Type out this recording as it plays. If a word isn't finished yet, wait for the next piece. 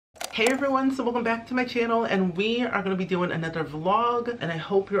Hey everyone, so welcome back to my channel, and we are going to be doing another vlog, and I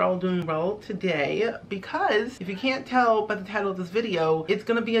hope you're all doing well today, because if you can't tell by the title of this video, it's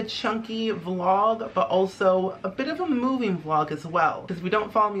going to be a chunky vlog, but also a bit of a moving vlog as well. Because if you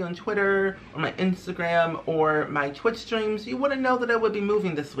don't follow me on Twitter or my Instagram or my Twitch streams, you wouldn't know that I would be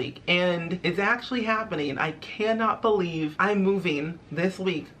moving this week, and it's actually happening. I cannot believe I'm moving this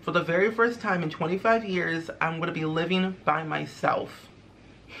week. For the very first time in 25 years, I'm going to be living by myself.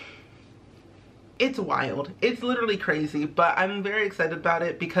 It's wild. It's literally crazy, but I'm very excited about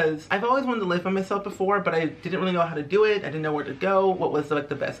it because I've always wanted to live by myself before, but I didn't really know how to do it. I didn't know where to go, what was like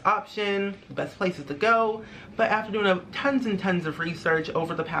the best option, the best places to go. But after doing tons and tons of research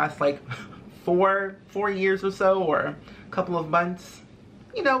over the past like four years or so, or a couple of months,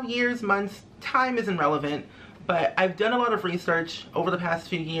 you know, years, months, time isn't relevant, but I've done a lot of research over the past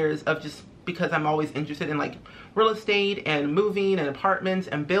few years of just because I'm always interested in like real estate and moving and apartments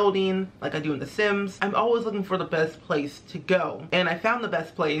and building like I do in The Sims. I'm always looking for the best place to go, and I found the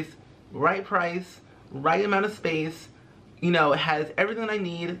best place, right price, right amount of space. You know, it has everything that I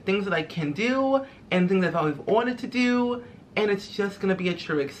need, things that I can do and things I've always wanted to do, and it's just gonna be a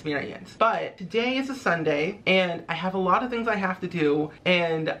true experience. But today is a Sunday and I have a lot of things I have to do,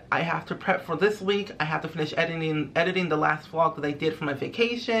 and I have to prep for this week. I have to finish editing the last vlog that I did for my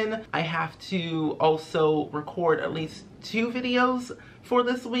vacation. I have to also record at least 2 videos for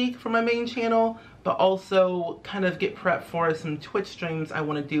this week for my main channel, but also kind of get prepped for some Twitch streams I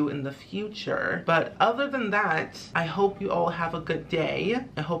want to do in the future. But other than that, I hope you all have a good day.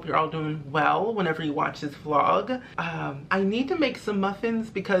 I hope you're all doing well whenever you watch this vlog. I need to make some muffins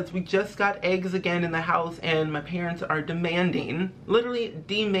because we just got eggs again in the house, and my parents are demanding, literally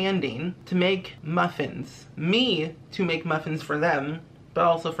demanding, to make muffins. Me to make muffins for them, but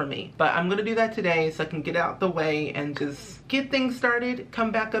also for me. But I'm gonna do that today so I can get out the way and just get things started,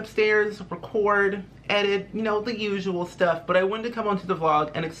 come back upstairs, record, edit, you know, the usual stuff. But I wanted to come onto the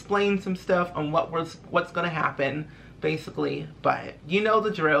vlog and explain some stuff on what's gonna happen, basically. But you know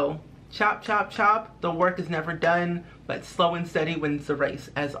the drill. Chop, chop, chop. The work is never done, but slow and steady wins the race,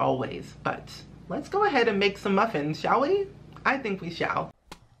 as always. But let's go ahead and make some muffins, shall we? I think we shall.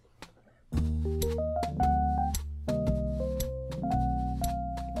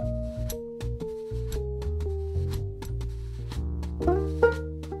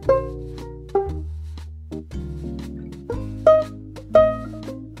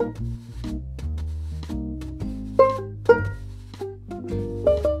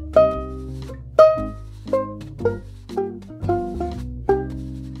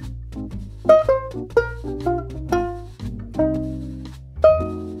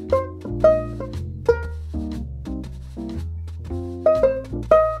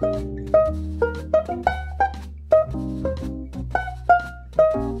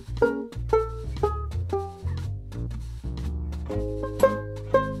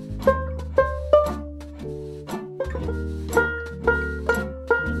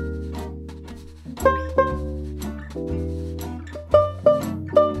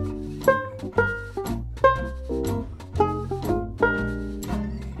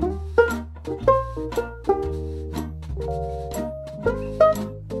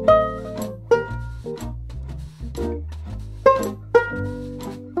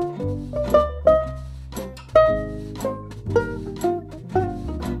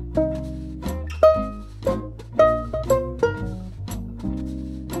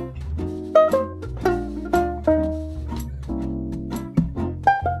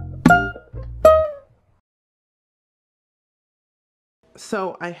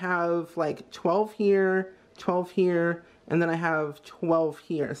 So I have like 12 here, 12 here, and then I have 12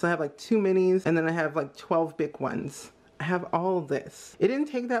 here. So I have like 2 minis, and then I have like 12 big ones. I have all this. It didn't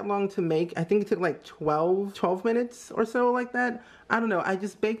take that long to make. I think it took like 12 minutes or so, like that. I don't know. I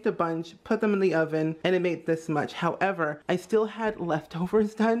just baked a bunch, put them in the oven, and it made this much. However, I still had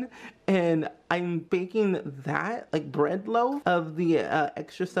leftovers done, and I'm baking that, like bread loaf of the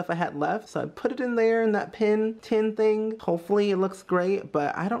extra stuff I had left. So I put it in there in that tin thing. Hopefully it looks great,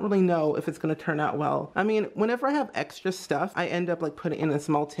 but I don't really know if it's gonna turn out well. I mean, whenever I have extra stuff, I end up like putting it in a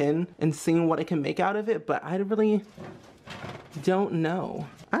small tin and seeing what I can make out of it, but I really don't know.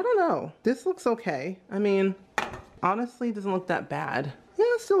 I don't know. This looks okay. I mean, honestly, it doesn't look that bad. Yeah,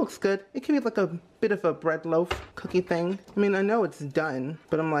 it still looks good. It can be like a bit of a bread loaf cookie thing. I mean, I know it's done,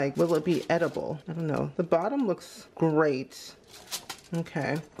 but I'm like, will it be edible? I don't know. The bottom looks great.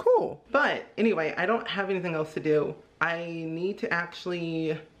 Okay, cool. But anyway, I don't have anything else to do. I need to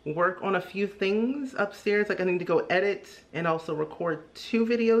actually work on a few things upstairs. Like I need to go edit and also record 2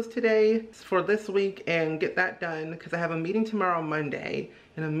 videos today for this week and get that done because I have a meeting tomorrow Monday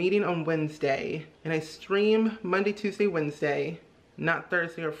and a meeting on Wednesday. And I stream Monday, Tuesday, Wednesday, not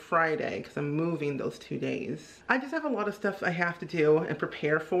Thursday or Friday because I'm moving those 2 days. I just have a lot of stuff I have to do and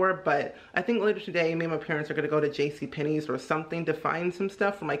prepare for, but I think later today me and my parents are going to go to JCPenney's or something to find some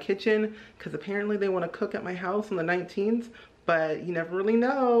stuff for my kitchen because apparently they want to cook at my house on the 19th. But you never really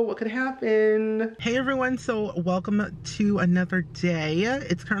know what could happen. Hey everyone, so welcome to another day.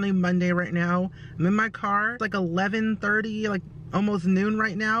 It's currently Monday right now. I'm in my car. It's like 11:30, like almost noon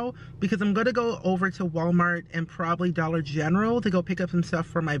right now, because I'm gonna go over to Walmart and probably Dollar General to go pick up some stuff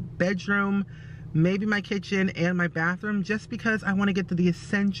for my bedroom, maybe my kitchen and my bathroom, just because I want to get the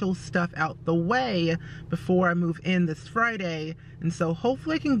essential stuff out the way before I move in this Friday. And so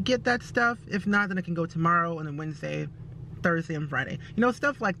hopefully I can get that stuff. If not, then I can go tomorrow and then Wednesday, Thursday and Friday. You know,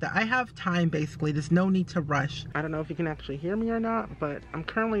 stuff like that. I have time basically. There's no need to rush. I don't know if you can actually hear me or not, but I'm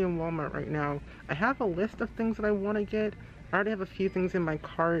currently in Walmart right now. I have a list of things that I want to get. I already have a few things in my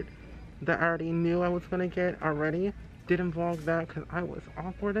cart that I already knew I was going to get already. Didn't vlog that because I was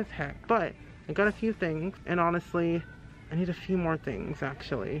awkward as heck. But I got a few things, and honestly, I need a few more things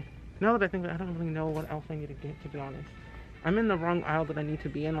actually. Now that I think, I don't really know what else I need to get, to be honest. I'm in the wrong aisle that I need to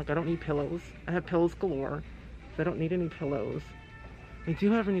be in. Like, I don't need pillows. I have pillows galore. So I don't need any pillows. I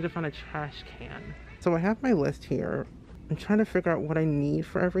do however need to find a trash can. So I have my list here. I'm trying to figure out what I need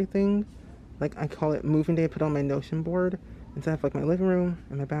for everything. Like, I call it moving day, put on my Notion board. And so I have like my living room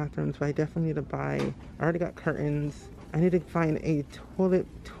and my bathroom. So I definitely need to buy, I already got curtains. I need to find a toilet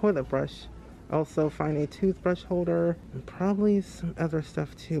brush. Also find a toothbrush holder and probably some other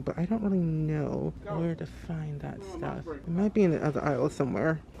stuff too, but I don't really know where to find that stuff. It might be in the other aisle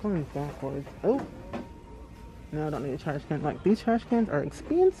somewhere. Going backwards. Oh! No, I don't need a trash can. Like, these trash cans are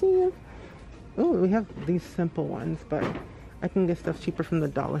expensive. Oh, we have these simple ones, but I can get stuff cheaper from the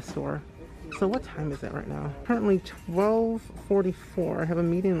dollar store. So what time is it right now? Currently 12:44. I have a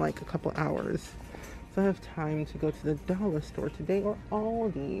meeting in like a couple hours. So I have time to go to the dollar store today or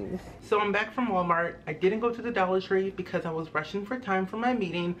Aldi's. So I'm back from Walmart. I didn't go to the Dollar Tree because I was rushing for time for my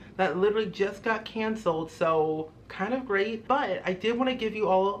meeting that literally just got canceled. So kind of great, but I did want to give you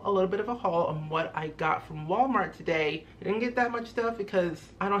all a little bit of a haul on what I got from Walmart today. I didn't get that much stuff because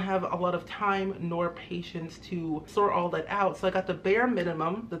I don't have a lot of time nor patience to sort all that out. So I got the bare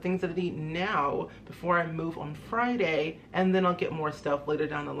minimum, the things that I need now before I move on Friday, and then I'll get more stuff later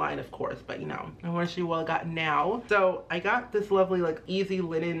down the line, of course. But you know, I want to show you what I got now. So I got this lovely like easy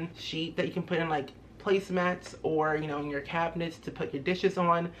linen sheet that you can put in like placemats or, you know, in your cabinets to put your dishes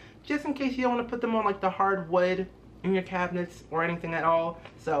on, just in case you don't want to put them on like the hardwood in your cabinets or anything at all.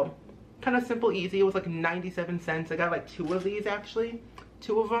 So kind of simple, easy. It was like 97 cents. I got like 2 of these actually,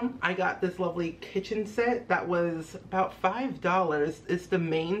 2 of them. I got this lovely kitchen set that was about $5. It's the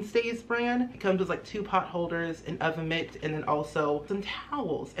Mainstays brand. It comes with like 2 pot holders, an oven mitt, and then also some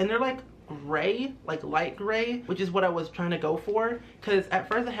towels, and they're like gray, like light gray, which is what I was trying to go for, because at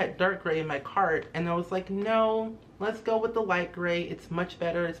first I had dark gray in my cart and I was like, no, let's go with the light gray. It's much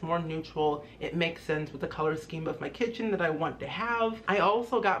better, it's more neutral, it makes sense with the color scheme of my kitchen that I want to have. I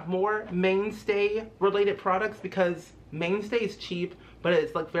also got more Mainstay related products because Mainstay is cheap, but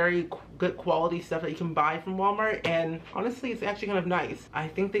it's like very good quality stuff that you can buy from Walmart, and honestly it's actually kind of nice. I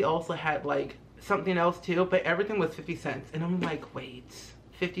think they also had like something else too, but everything was 50 cents and I'm like, wait,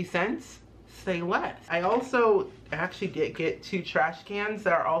 50 cents? Say less. I also actually did get 2 trash cans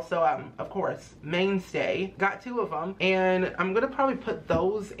that are also of course Mainstay. Got 2 of them, and I'm gonna probably put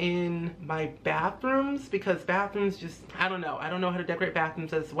those in my bathrooms because bathrooms just, I don't know how to decorate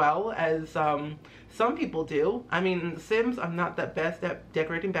bathrooms as well as some people do. I mean, in The Sims I'm not the best at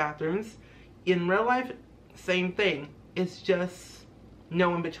decorating bathrooms. In real life, same thing. It's just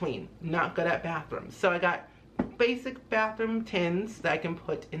no in between. Not good at bathrooms. So I got basic bathroom tins that I can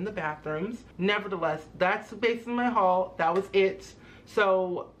put in the bathrooms. Nevertheless, that's basically my haul. That was it.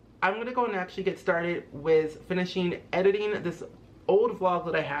 So I'm gonna go and actually get started with finishing editing this old vlog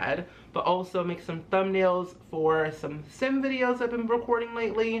that I had, but also make some thumbnails for some sim videos I've been recording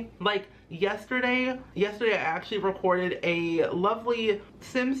lately. Like yesterday I actually recorded a lovely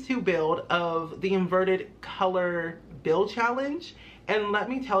Sims 2 build of the inverted color build challenge, and let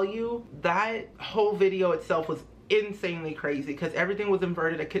me tell you, that whole video itself was insanely crazy because everything was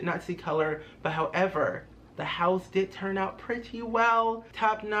inverted. I could not see color, but however, the house did turn out pretty well,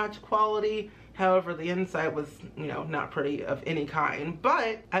 top-notch quality. However, the inside was, you know, not pretty of any kind,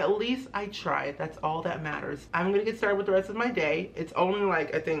 but at least I tried. That's all that matters. I'm gonna get started with the rest of my day. It's only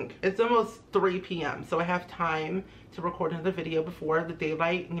like, I think it's almost 3 p.m. so I have time to record another video before the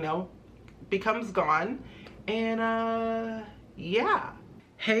daylight, you know, becomes gone. And yeah.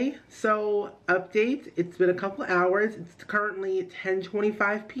 Hey, so update. It's been a couple hours. It's currently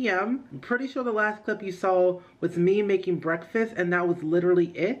 10:25 p.m. I'm pretty sure the last clip you saw was me making breakfast, and that was literally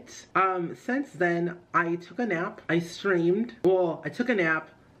it. Since then, I took a nap. I streamed. Well, I took a nap.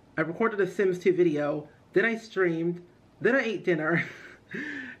 I recorded a Sims 2 video. Then I streamed. Then I ate dinner.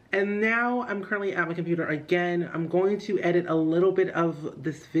 And now I'm currently at my computer again. I'm going to edit a little bit of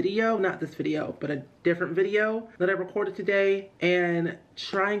this video, not this video, but a different video that I recorded today, and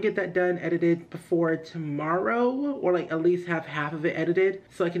try and get that done, edited before tomorrow, or like at least have half of it edited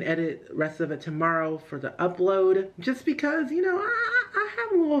so I can edit the rest of it tomorrow for the upload. Just because, you know, I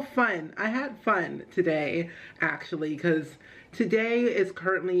had a little fun. I had fun today, actually, because today is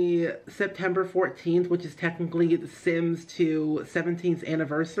currently September 14th, which is technically the Sims 2 17th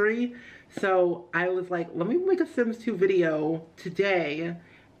anniversary. So I was like, let me make a Sims 2 video today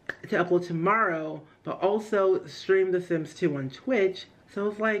to upload tomorrow, but also stream the Sims 2 on Twitch. So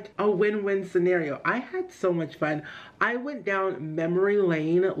it's like a win-win scenario. I had so much fun. I went down memory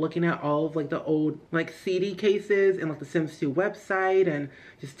lane looking at all of like the old like CD cases and like the Sims 2 website, and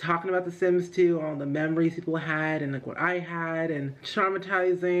just talking about the Sims 2, all the memories people had and like what I had, and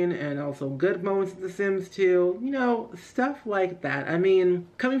traumatizing and also good moments of the Sims 2, you know, stuff like that. I mean,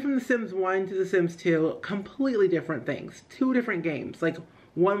 coming from the Sims 1 to the Sims 2, completely different things. Two different games. Like,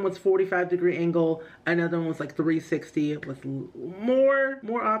 one was 45-degree angle, another one was like 360 with more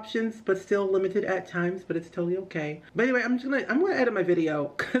options, but still limited at times, but it's totally okay. But anyway, I'm gonna edit my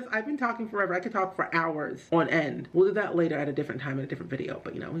video because I've been talking forever. I could talk for hours on end. We'll do that later at a different time in a different video,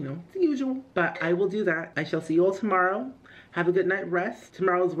 but you know, it's the usual. But I will do that. I shall see you all tomorrow. Have a good night rest.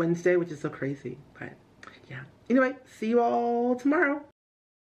 Tomorrow's Wednesday, which is so crazy, but yeah. Anyway, see you all tomorrow.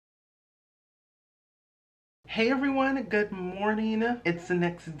 Hey everyone, good morning. It's the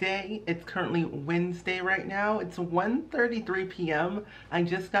next day. It's currently Wednesday right now. It's 1:33 p.m. I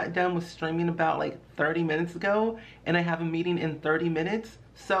just got done with streaming about like 30 minutes ago, and I have a meeting in 30 minutes.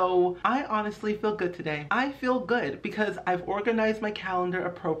 So I honestly feel good today. I feel good because I've organized my calendar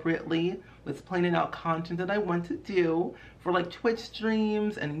appropriately with planning out content that I want to do for like Twitch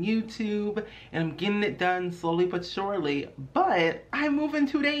streams and YouTube, and I'm getting it done slowly but surely. But I move in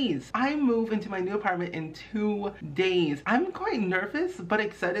 2 days. I move into my new apartment in 2 days. I'm quite nervous but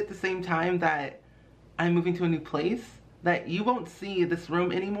excited at the same time that I'm moving to a new place, that you won't see this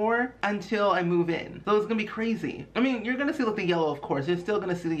room anymore until I move in. So it's gonna be crazy. I mean, you're gonna see like the yellow, of course. You're still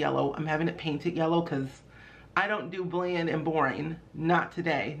gonna see the yellow. I'm having it painted yellow because I don't do bland and boring. Not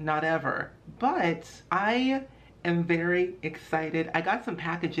today, not ever. But I am very excited. I got some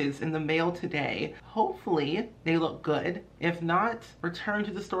packages in the mail today. Hopefully they look good. If not, return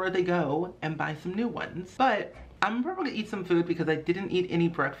to the store they go and buy some new ones. But I'm probably gonna eat some food because I didn't eat any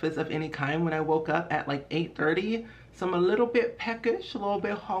breakfast of any kind when I woke up at like 8:30. So I'm a little bit peckish, a little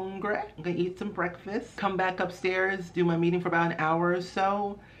bit hungry. I'm gonna eat some breakfast, come back upstairs, do my meeting for about an hour or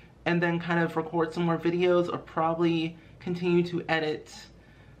so, and then kind of record some more videos, or probably continue to edit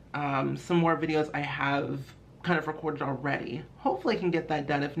some more videos I have kind of recorded already. Hopefully I can get that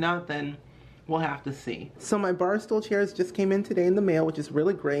done. If not, then we'll have to see. So my bar stool chairs just came in today in the mail, which is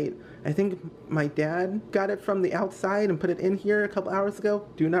really great. I think my dad got it from the outside and put it in here a couple hours ago.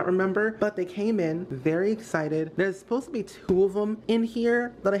 Do not remember, but they came in. Very excited. There's supposed to be 2 of them in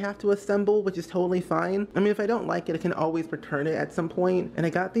here that I have to assemble, which is totally fine. I mean, if I don't like it, I can always return it at some point. And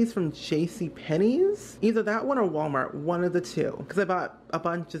I got these from JCPenney's. Either that one or Walmart, one of the two. Because I bought a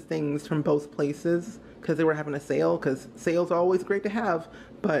bunch of things from both places because they were having a sale, because sales are always great to have.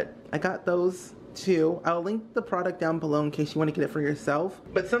 But I got those too. I'll link the product down below in case you want to get it for yourself.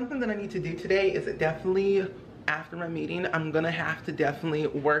 But something that I need to do today is definitely, after my meeting, I'm gonna have to definitely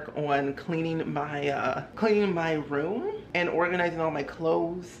work on cleaning my room and organizing all my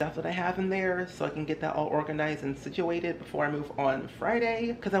clothes, stuff that I have in there, so I can get that all organized and situated before I move on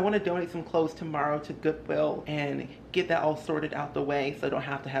Friday, because I want to donate some clothes tomorrow to Goodwill and get that all sorted out the way so I don't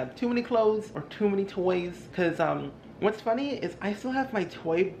have to have too many clothes or too many toys. Because what's funny is I still have my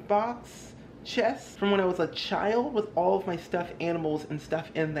toy box chest from when I was a child with all of my stuffed animals and stuff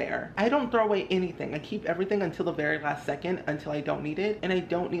in there. I don't throw away anything. I keep everything until the very last second, until I don't need it, and I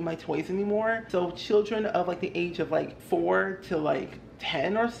don't need my toys anymore. So children of like the age of like 4 to like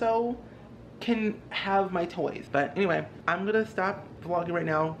 10 or so can have my toys. But anyway, I'm gonna stop vlogging right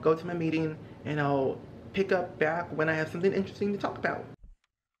now, go to my meeting, and I'll pick up back when I have something interesting to talk about.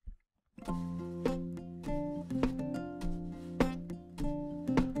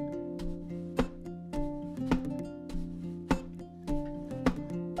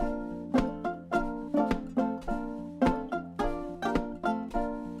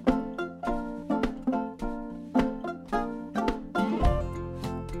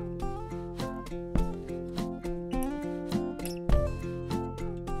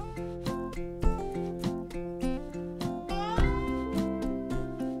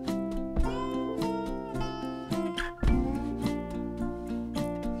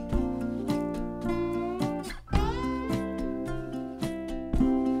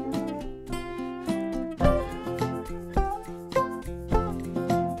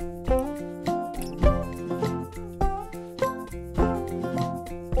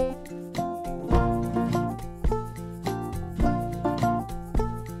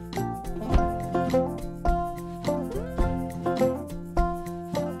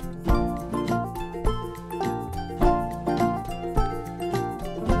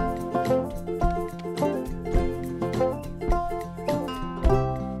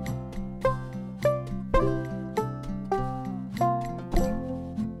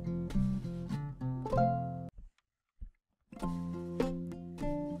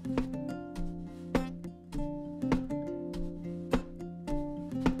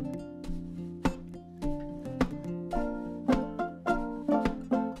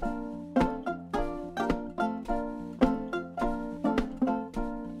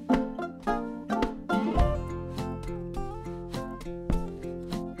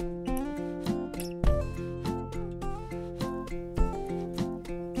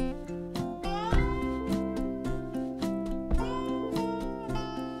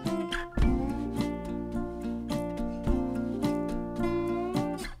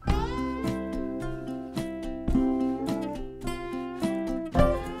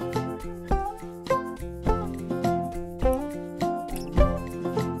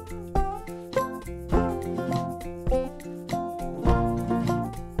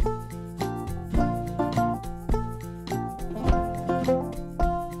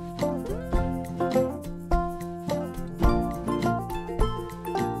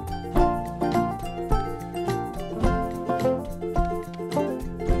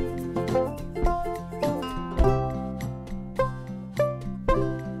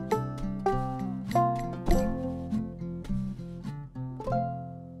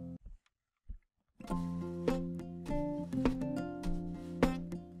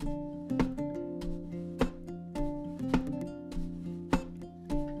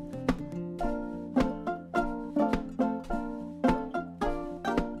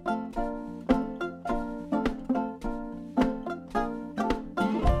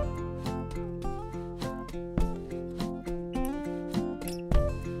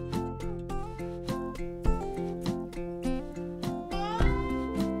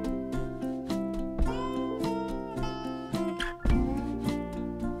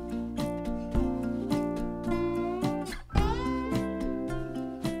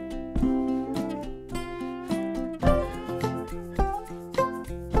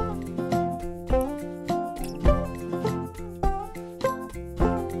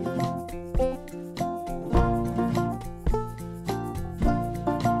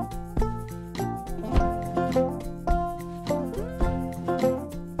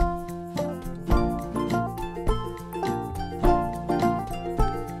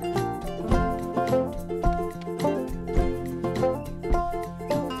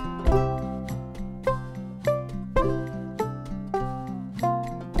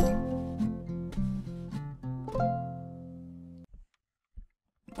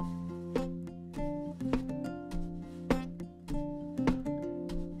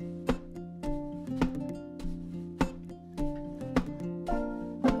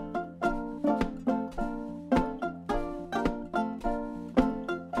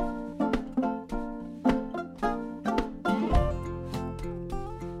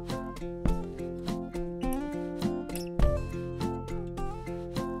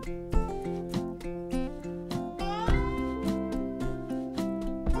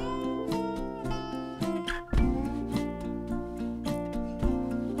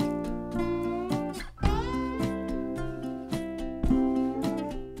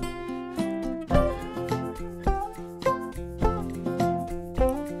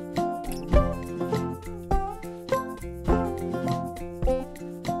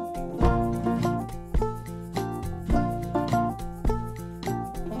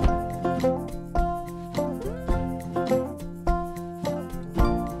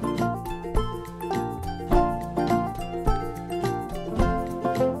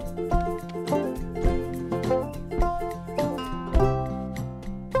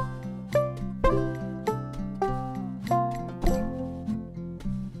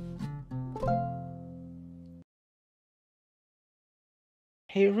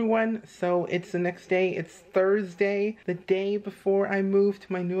 Hey everyone, so it's the next day, it's Thursday, the day before I move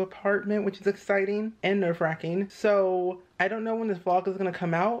to my new apartment, which is exciting and nerve-wracking. So I don't know when this vlog is gonna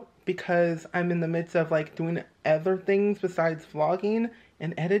come out because I'm in the midst of like doing other things besides vlogging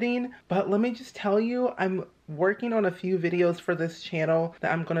and editing, but let me just tell you, I'm working on a few videos for this channel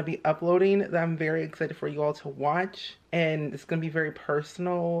that I'm gonna be uploading that I'm very excited for you all to watch. And it's gonna be very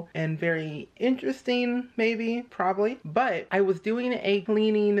personal and very interesting, maybe, probably. But I was doing a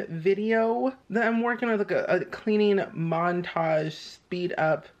cleaning video that I'm working on, like a cleaning montage, speed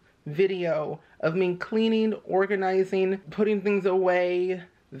up video of me cleaning, organizing, putting things away,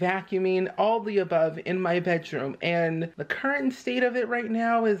 vacuuming, all the above in my bedroom, and the current state of it right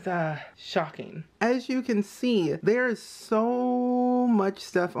now is shocking. As you can see, there is so much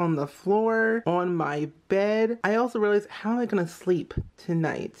stuff on the floor, on my bed. I also realized, how am I gonna sleep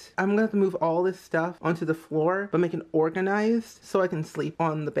tonight? I'm gonna have to move all this stuff onto the floor, but make it organized so I can sleep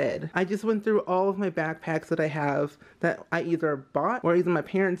on the bed. I just went through all of my backpacks that I have that I either bought or either my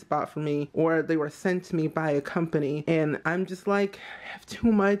parents bought for me or they were sent to me by a company, and I'm just like, I have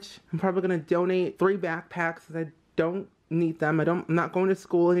too much. I'm probably gonna donate 3 backpacks because I don't need them. I'm not going to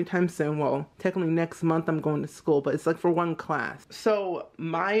school anytime soon. Well, technically next month I'm going to school, but it's like for 1 class. So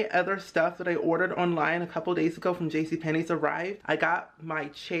my other stuff that I ordered online a couple days ago from JCPenney's arrived. I got my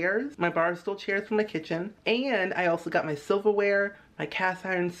chairs, my bar stool chairs from my kitchen, and I also got my silverware, my cast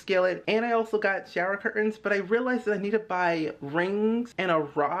iron skillet, and I also got shower curtains, but I realized that I need to buy rings and a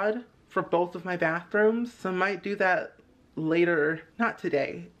rod for both of my bathrooms, so I might do that later, not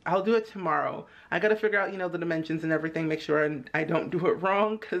today. I'll do it tomorrow. I gotta figure out, you know, the dimensions and everything, make sure I don't do it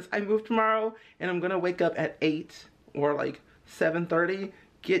wrong, because I move tomorrow and I'm gonna wake up at 8 or like 7:30,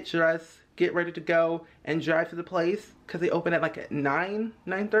 get dressed, get ready to go, and drive to the place because they open at like at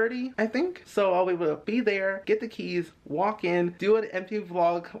 9:30, I think. So I'll be able to be there, get the keys, walk in, do an empty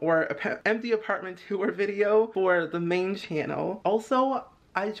vlog or empty apartment tour video for the main channel. Also,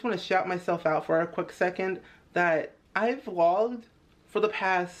 I just want to shout myself out for a quick second that I've vlogged for the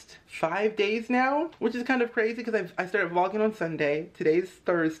past 5 days now, which is kind of crazy because I started vlogging on Sunday. Today's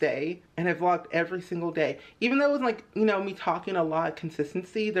Thursday, and I vlogged every single day. Even though it was like, you know, me talking a lot,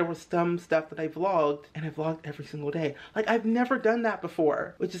 consistency, there was some stuff that I vlogged, and I vlogged every single day. Like, I've never done that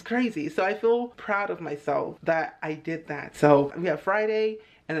before, which is crazy. So I feel proud of myself that I did that. So we have Friday,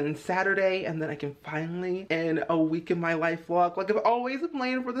 and then Saturday, and then I can finally end a week in my life vlog like I've always been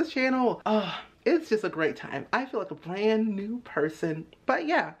planning for this channel. It's just a great time. I feel like a brand new person. But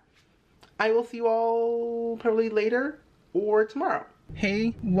yeah, I will see you all probably later or tomorrow.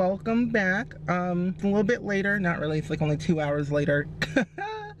 Hey, welcome back. It's a little bit later, not really, it's like only 2 hours later.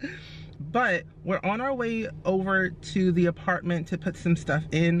 But we're on our way over to the apartment to put some stuff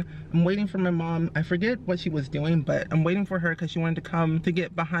in. I'm waiting for my mom. I forget what she was doing, but I'm waiting for her because she wanted to come to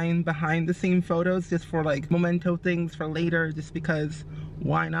get behind the scene photos just for like memento things for later, just because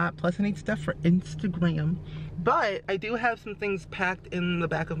why not? Plus I need stuff for Instagram. But I do have some things packed in the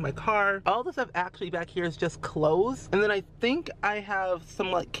back of my car. All the stuff actually back here is just clothes. And then I think I have some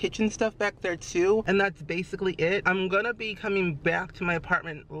like kitchen stuff back there too. And that's basically it. I'm gonna be coming back to my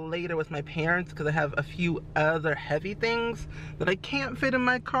apartment later with my parents because I have a few other heavy things that I can't fit in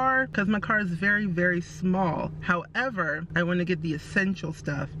my car because my car is very, very small. However, I want to get the essential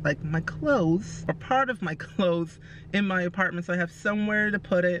stuff like my clothes or part of my clothes in my apartment so I have somewhere to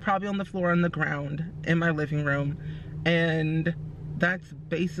put it, probably on the floor on the ground in my living room. And that's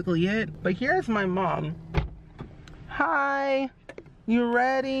basically it. But here's my mom. Hi, you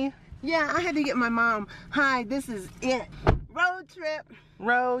ready? Yeah, I had to get my mom. Hi, this is it. Road trip.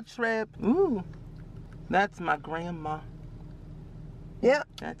 Road trip. Ooh, that's my grandma. Yep.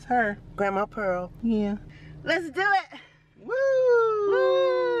 That's her. Grandma Pearl. Yeah. Let's do it. Woo!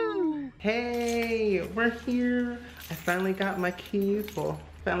 Woo! Hey, we're here. I finally got my keys. Well,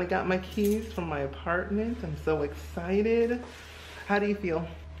 finally got my keys from my apartment. I'm so excited. How do you feel?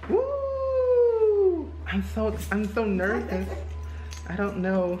 Woo! I'm so nervous. I don't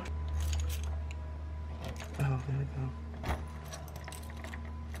know. Oh, there we go.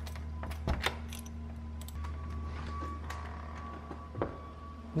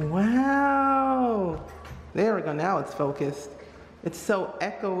 Wow! There we go, now it's focused. It's so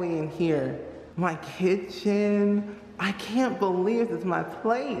echoey in here. My kitchen. I can't believe this is my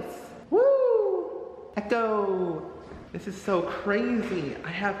place. Woo! Echo! This is so crazy. I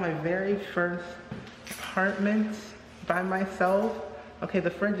have my very first apartment by myself. Okay, the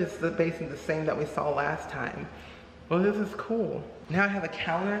fridge is basically the same that we saw last time. Well, this is cool. Now I have a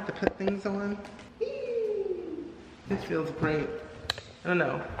counter to put things on. This feels great. I don't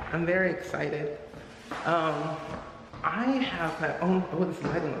know, I'm very excited. I have that, oh, this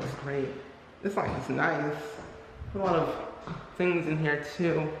lighting looks great. This lighting is nice. A lot of things in here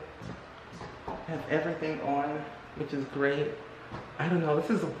too. I have everything on, which is great. I don't know, this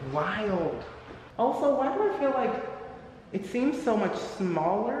is wild. Also, why do I feel like it seems so much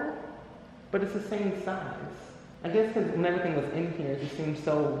smaller, but it's the same size? I guess because when everything was in here, it just seems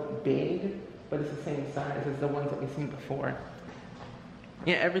so big, but it's the same size as the ones that we've seen before.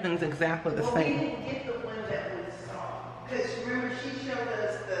 Yeah, everything's exactly the same. We didn't get the one that we saw. Because remember, she showed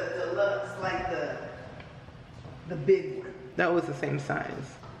us the deluxe, like the big one. That was the same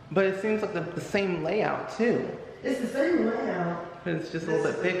size. But it seems like the same layout too. It's the same layout. But it's just a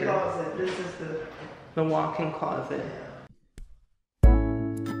little bit bigger. Closet. This is the walk-in closet.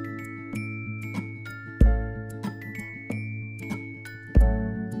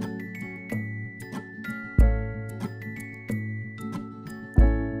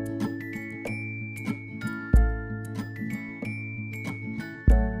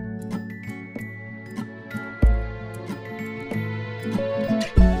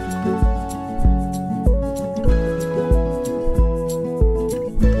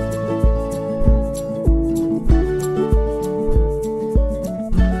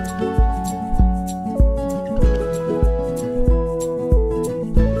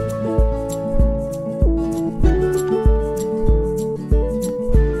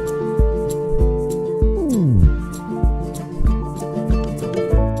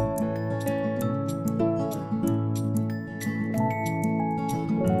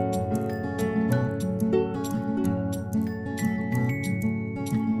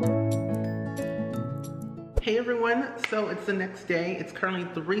 Hey everyone, so it's the next day. It's currently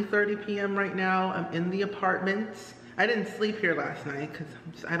 3:30 p.m. right now. I'm in the apartment. I didn't sleep here last night because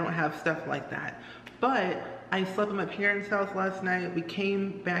I don't have stuff like that. But I slept at my parents' house last night. We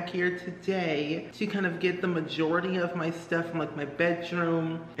came back here today to kind of get the majority of my stuff from like my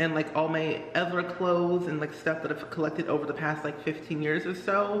bedroom and like all my other clothes and like stuff that I've collected over the past like 15 years or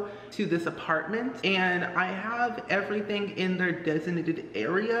so to this apartment. And I have everything in their designated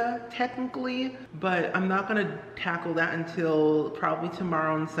area technically, but I'm not gonna tackle that until probably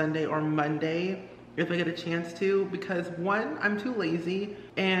tomorrow on Sunday or Monday, if I get a chance to, because one, I'm too lazy,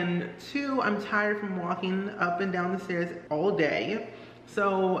 and two, I'm tired from walking up and down the stairs all day.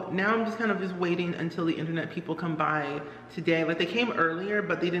 So now I'm just kind of just waiting until the internet people come by today. Like they came earlier,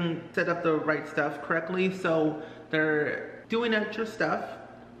 but they didn't set up the right stuff correctly, so they're doing extra stuff.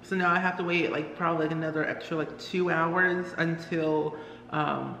 So now I have to wait like probably like another extra like 2 hours until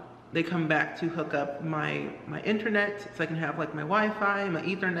they come back to hook up my internet, so I can have like my Wi-Fi, my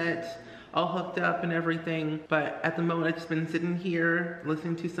Ethernet, all hooked up and everything. But at the moment I've just been sitting here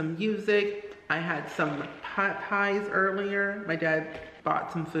listening to some music. I had some pot pies earlier. My dad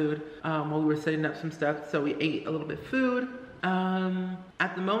bought some food while we were setting up some stuff, so we ate a little bit of food.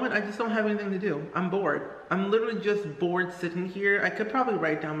 At the moment I just don't have anything to do. I'm bored. I'm literally just bored sitting here. I could probably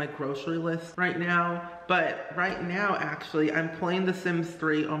write down my grocery list right now, but right now actually I'm playing The Sims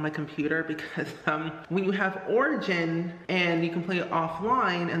 3 on my computer because when you have Origin and you can play it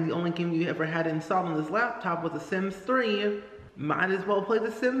offline and the only game you ever had installed on this laptop was The Sims 3, might as well play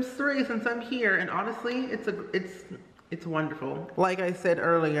The Sims 3 since I'm here. And honestly, it's wonderful. Like I said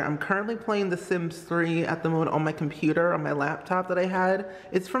earlier, I'm currently playing The Sims 3 at the moment on my computer, on my laptop that I had.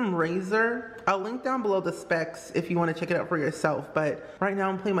 It's from Razer. I'll link down below the specs if you want to check it out for yourself. But right now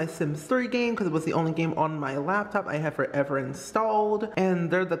I'm playing my Sims 3 game because it was the only game on my laptop I have forever installed. And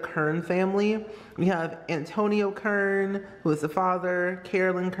they're the Kern family. We have Antonio Kern, who is the father,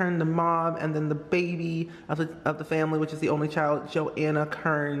 Carolyn Kern, the mom, and then the baby of the family, which is the only child, Joanna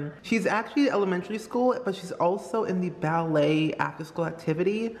Kern. She's actually in elementary school, but she's also in the ballet after-school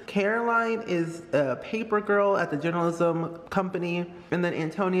activity. Caroline is a paper girl at the journalism company, and then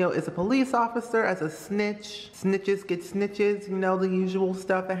Antonio is a police officer as a snitch. Snitches get snitches, you know, the usual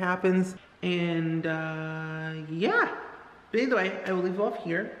stuff that happens. And yeah. But either way, I will leave off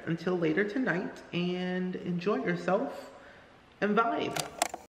here until later tonight and enjoy yourself and vibe.